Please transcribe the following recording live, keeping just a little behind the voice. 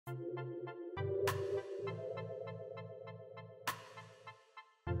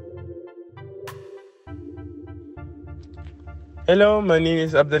Hello, my name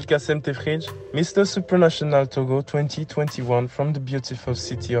is Abdelkasem Tefrij, Mr. Supranational Togo 2021 from the beautiful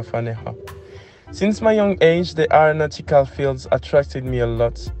city of Aneha. Since my young age, the aeronautical fields attracted me a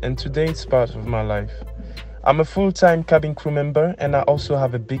lot, and today it's part of my life. I'm a full-time cabin crew member, and I also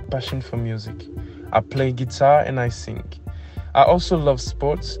have a big passion for music. I play guitar and I sing. I also love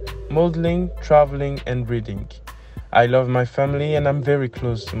sports, modeling, traveling, and reading. I love my family, and I'm very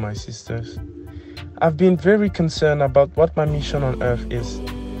close to my sisters. I've been very concerned about what my mission on earth is.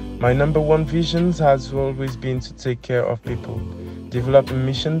 My number one vision has always been to take care of people, develop a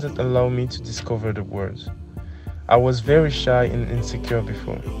mission that allow me to discover the world. I was very shy and insecure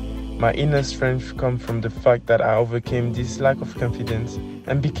before. My inner strength comes from the fact that I overcame this lack of confidence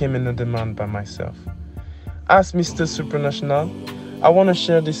and became another man by myself. As Mr. Supranational, I want to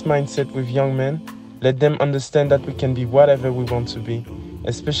share this mindset with young men, let them understand that we can be whatever we want to be,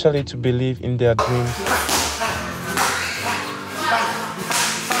 especially to believe in their dreams.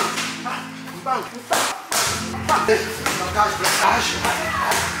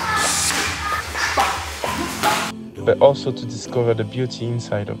 But also to discover the beauty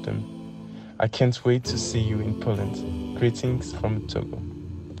inside of them. I can't wait to see you in Poland. Greetings from Togo.